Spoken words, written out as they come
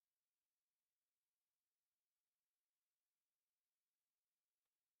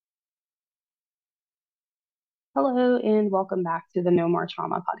Hello, and welcome back to the No More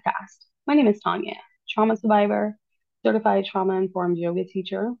Trauma podcast. My name is Tanya, trauma survivor, certified trauma informed yoga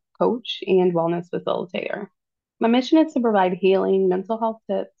teacher, coach, and wellness facilitator. My mission is to provide healing, mental health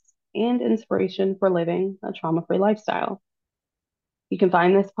tips, and inspiration for living a trauma free lifestyle. You can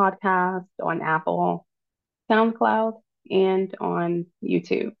find this podcast on Apple, SoundCloud, and on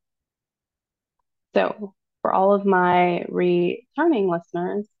YouTube. So, for all of my returning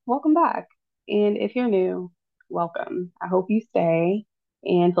listeners, welcome back. And if you're new, welcome. I hope you stay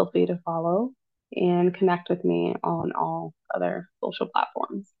and feel free to follow and connect with me on all other social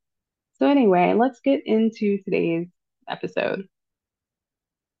platforms. So, anyway, let's get into today's episode.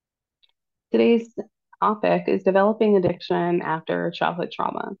 Today's topic is developing addiction after childhood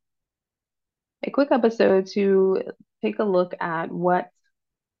trauma. A quick episode to take a look at what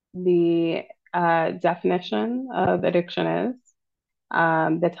the definition of addiction is,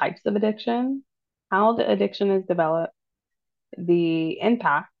 the types of addiction, how the addiction is developed, the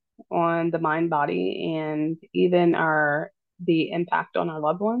impact on the mind, body, and even the impact on our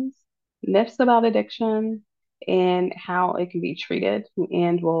loved ones, myths about addiction, and how it can be treated.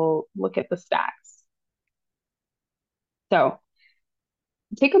 And we'll look at the stats. So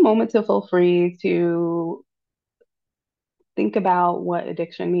take a moment to feel free to think about what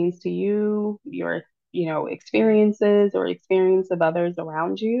addiction means to you, your, experiences or experience of others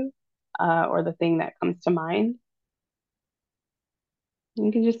around you, or the thing that comes to mind.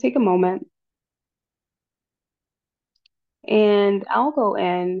 You can just take a moment and I'll go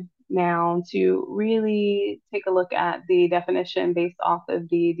in now to really take a look at the definition based off of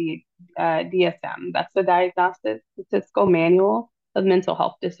the DSM. That's the Diagnostic Statistical Manual of Mental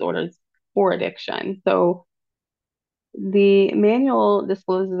Health Disorders for Addiction. So the manual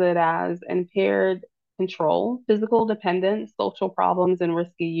discloses it as impaired control, physical dependence, social problems, and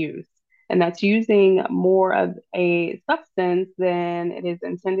risky use. And that's using more of a substance than it is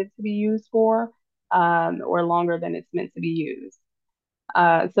intended to be used for, or longer than it's meant to be used.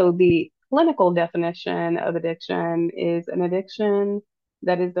 So the clinical definition of addiction is an addiction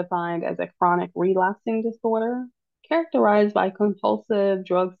that is defined as a chronic relapsing disorder characterized by compulsive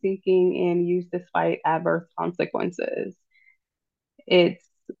drug seeking and use despite adverse consequences. It's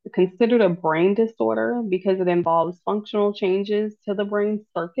considered a brain disorder because it involves functional changes to the brain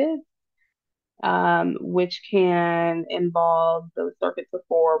circuits, which can involve those circuits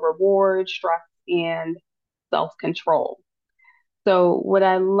for reward, stress, and self-control. So what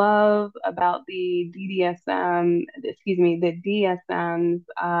I love about the the DSMs,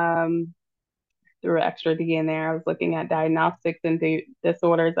 through extra D in there, I was looking at diagnostics and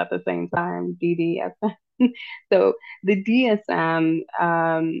disorders at the same time, DDSM. So the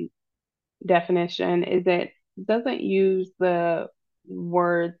DSM definition is it doesn't use the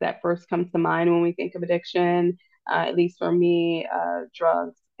words that first come to mind when we think of addiction, at least for me,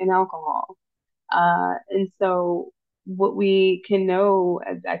 drugs and alcohol. And so, what we can know,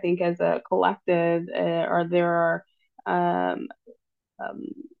 I think, as a collective, are there are um,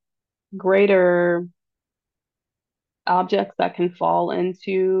 greater objects that can fall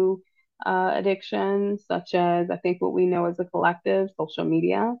into addiction, such as I think what we know as a collective, social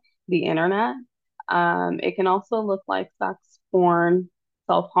media, the internet. It can also look like sex, porn,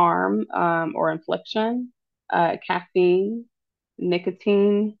 self-harm, or infliction, caffeine,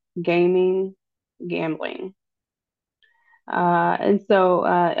 nicotine, gaming, gambling. I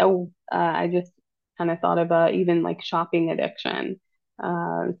just kind of thought about even like shopping addiction.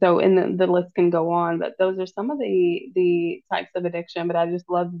 And the list can go on, but those are some of the types of addiction. But I just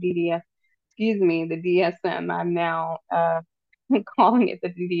love the DSM. I'm now calling it the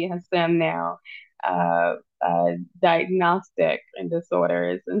DSM now, uh, diagnostic and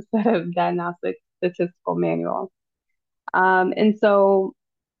disorders instead of diagnostic statistical manual. And so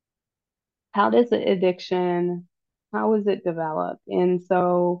how does the addiction, how is it developed? And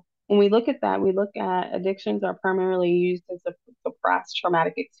so when we look at that, we look at addictions are primarily used to suppress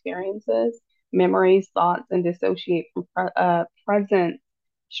traumatic experiences, memories, thoughts, and dissociate from present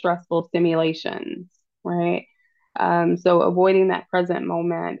stressful stimulations, right? So avoiding that present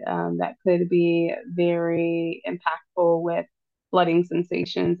moment, that could be very impactful with flooding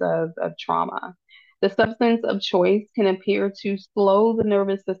sensations of trauma. The substance of choice can appear to slow the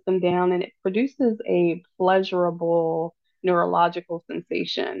nervous system down and it produces a pleasurable neurological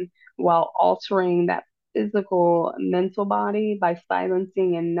sensation while altering that physical mental body by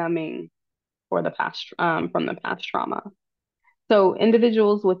silencing and numbing from the past trauma. So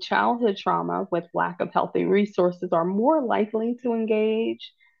individuals with childhood trauma with lack of healthy resources are more likely to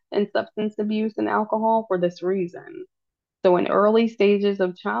engage in substance abuse and alcohol for this reason. So in early stages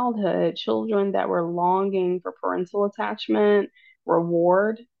of childhood, children that were longing for parental attachment,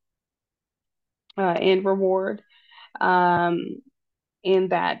 reward, and reward, um,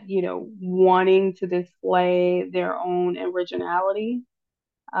 and that, wanting to display their own originality,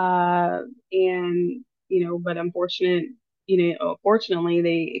 uh, and, but unfortunately,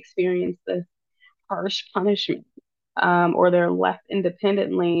 they experience this harsh punishment, or they're left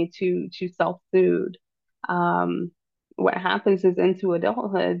independently to self-soothe. Um, what happens is into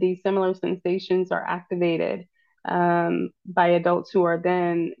adulthood, these similar sensations are activated by adults who are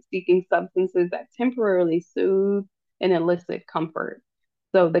then seeking substances that temporarily soothe and elicit comfort.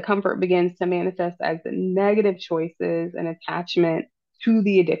 So the comfort begins to manifest as the negative choices and attachment to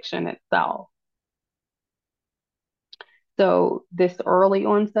the addiction itself. So this early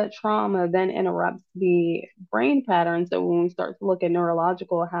onset trauma then interrupts the brain pattern. So when we start to look at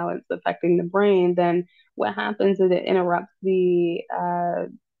neurological, how it's affecting the brain, then what happens is it interrupts the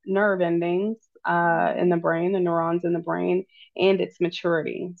nerve endings in the brain, the neurons in the brain, and its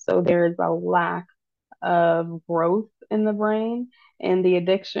maturity. So there's a lack of growth in the brain, and the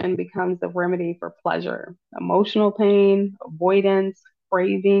addiction becomes a remedy for pleasure, emotional pain, avoidance,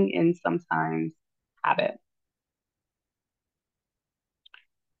 craving, and sometimes habit.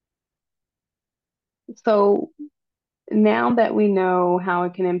 So now that we know how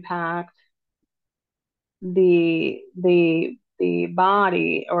it can impact the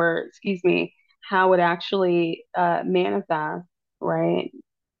body, or excuse me, how it actually manifests, right?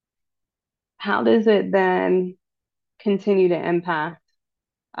 How does it then continue to impact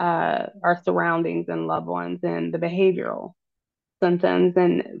our surroundings and loved ones and the behavioral symptoms?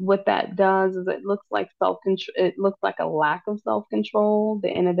 And what that does is it looks like self-control. It looks like a lack of self-control, the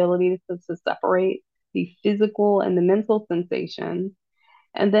inability to separate the physical and the mental sensations.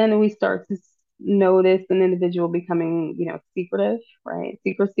 And then we start to notice an individual becoming, secretive, right?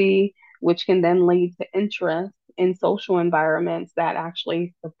 Secrecy, which can then lead to interest in social environments that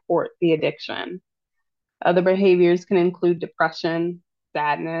actually support the addiction. Other behaviors can include depression,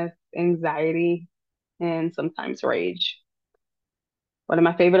 sadness, anxiety, and sometimes rage. One of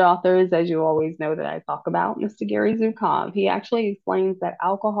my favorite authors, as you always know that I talk about, Mr. Gary Zukov, he actually explains that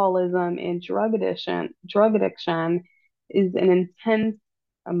alcoholism and drug addiction is an intense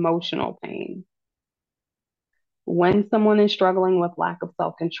emotional pain. When someone is struggling with lack of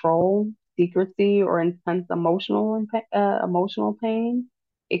self-control, secrecy, or intense emotional pain,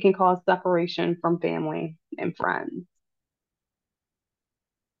 it can cause separation from family and friends.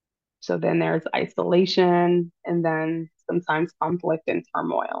 So then there's isolation and then sometimes conflict and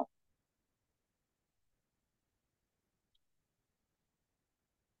turmoil.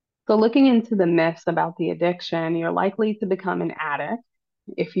 So, looking into the myths about the addiction, you're likely to become an addict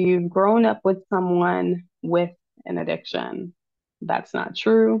if you've grown up with someone with an addiction. That's not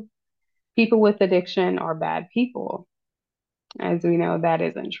true. People with addiction are bad people. As we know, that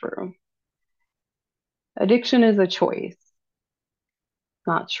isn't true. Addiction is a choice,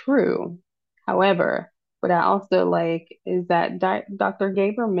 not true. However, what I also like is that Dr.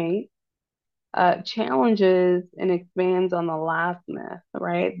 Gaber Mate challenges and expands on the last myth,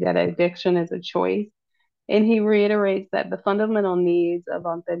 right? That addiction is a choice. And he reiterates that the fundamental needs of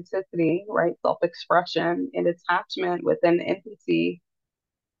authenticity, right, self-expression and attachment within intimacy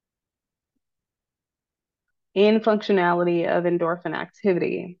and functionality of endorphin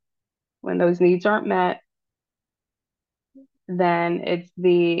activity. When those needs aren't met, then it's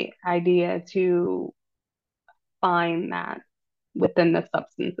the idea to find that within the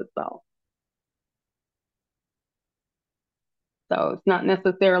substance itself. So it's not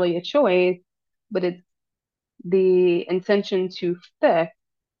necessarily a choice, but it's the intention to fix,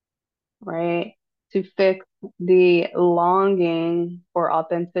 right? To fix the longing for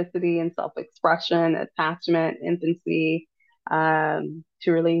authenticity and self-expression, attachment, intimacy, to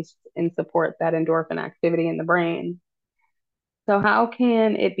release and support that endorphin activity in the brain. So how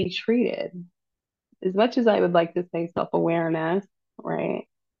can it be treated? As much as I would like to say self-awareness, right?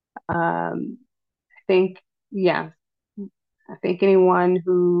 I think, yes, I think anyone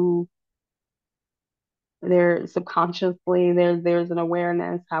who there subconsciously there's an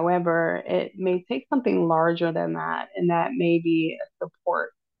awareness. However, it may take something larger than that, and that may be a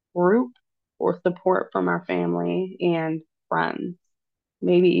support group or support from our family and friends,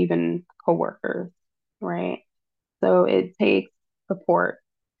 maybe even coworkers, right? So it takes support.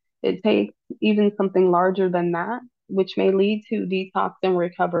 It takes even something larger than that, which may lead to detox and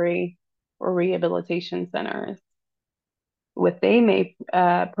recovery or rehabilitation centers. What they may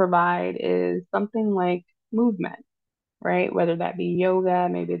provide is something like movement, right? Whether that be yoga,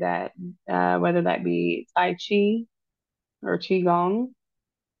 maybe that, whether that be Tai Chi, or qigong,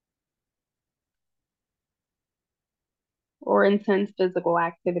 or intense physical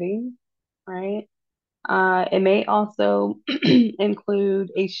activity, right? It may also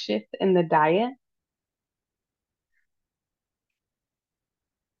include a shift in the diet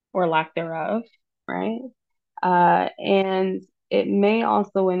or lack thereof, right? And it may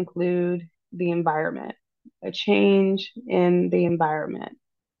also include the environment, a change in the environment.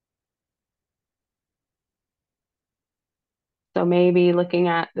 So maybe looking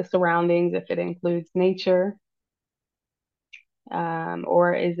at the surroundings, if it includes nature,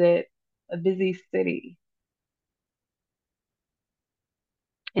 or is it a busy city?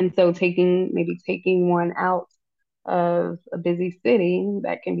 And so maybe taking one out of a busy city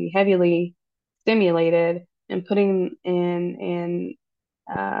that can be heavily stimulated and putting in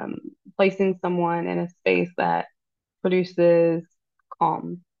and um, placing someone in a space that produces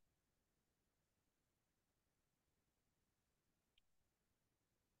calm.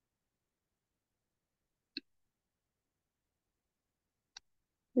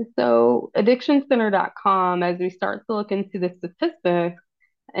 So addictioncenter.com, as we start to look into the statistics,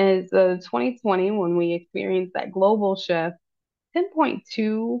 is 2020 when we experienced that global shift,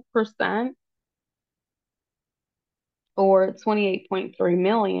 10.2% or 28.3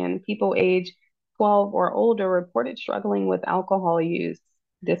 million people age 12 or older reported struggling with alcohol use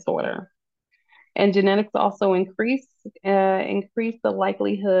disorder. And genetics also increase the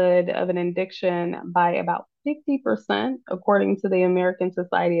likelihood of an addiction by about 50%, according to the American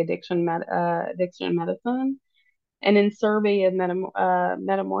Society of Addiction Medicine. And in survey of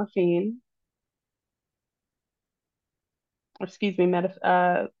metamorphine, excuse me,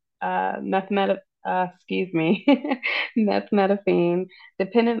 excuse me, methamphetamine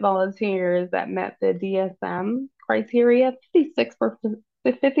dependent volunteers that met the DSM criteria,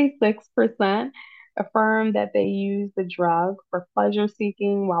 56% affirmed that they use the drug for pleasure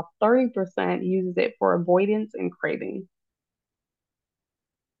seeking, while 30% uses it for avoidance and craving.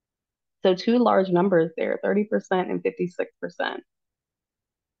 So two large numbers there, 30% and 56%.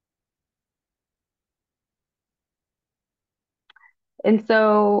 And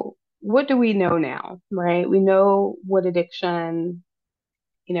so what do we know now, right? We know what addiction,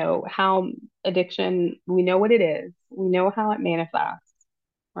 how addiction, we know what it is. We know how it manifests,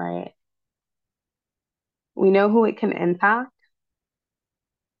 right? We know who it can impact,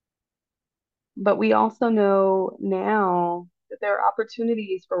 but we also know now that there are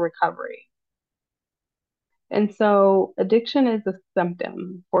opportunities for recovery. And so addiction is a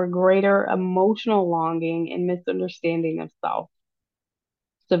symptom for greater emotional longing and misunderstanding of self.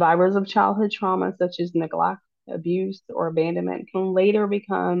 Survivors of childhood trauma, such as neglect, abuse, or abandonment, can later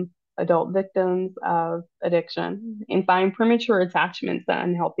become adult victims of addiction and find premature attachments to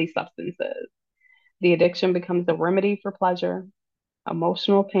unhealthy substances. The addiction becomes a remedy for pleasure,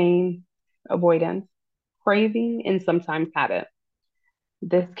 emotional pain, avoidance, craving, and sometimes habit.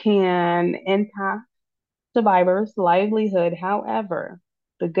 This can impact survivors' livelihood. However,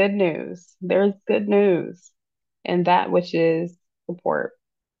 there's good news, and that which is support.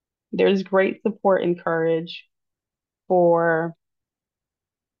 There's great support and courage for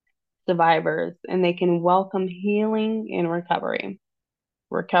survivors, and they can welcome healing and recovery.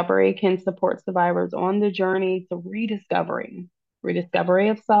 Recovery can support survivors on the journey to rediscovery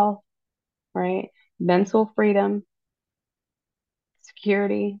of self, right? Mental freedom,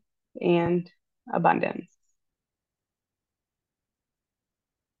 security, and abundance.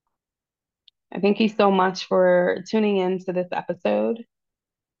 I thank you so much for tuning in to this episode.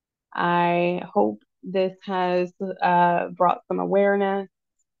 I hope this has brought some awareness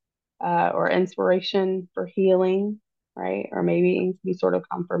or inspiration for healing, right? Or maybe some sort of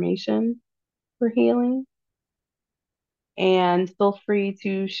confirmation for healing. And feel free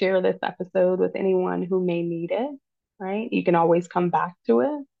to share this episode with anyone who may need it, right? You can always come back to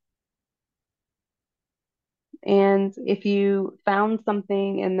it. And if you found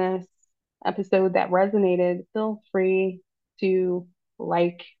something in this episode that resonated, feel free to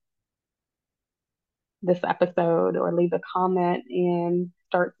like this episode or leave a comment and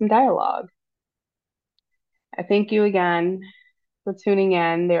start some dialogue. I thank you again for tuning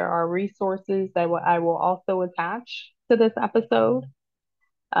in. There are resources that I will also attach to this episode,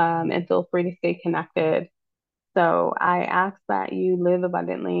 and feel free to stay connected. So I ask that you live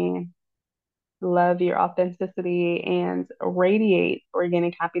abundantly, love your authenticity, and radiate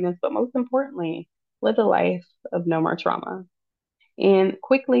organic happiness, but most importantly, live a life of no more trauma. And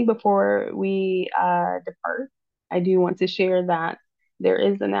quickly before we depart, I do want to share that there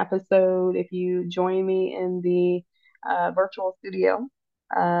is an episode, if you join me in the virtual studio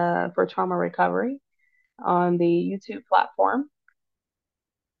for trauma recovery, on the YouTube platform.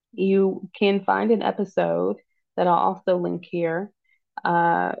 You can find an episode that I'll also link here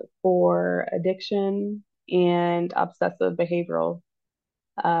uh, for addiction and obsessive behavioral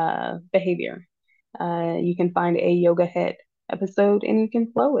behavior. You can find a yoga head episode and you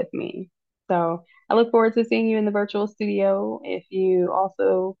can flow with me. So I look forward to seeing you in the virtual studio. If you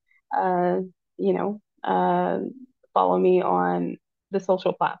also, uh, you know, follow me on the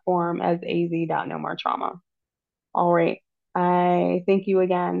social platform as az.nomortrauma. All right. I thank you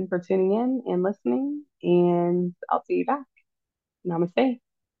again for tuning in and listening, and I'll see you back. Namaste.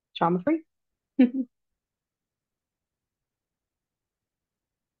 Trauma free.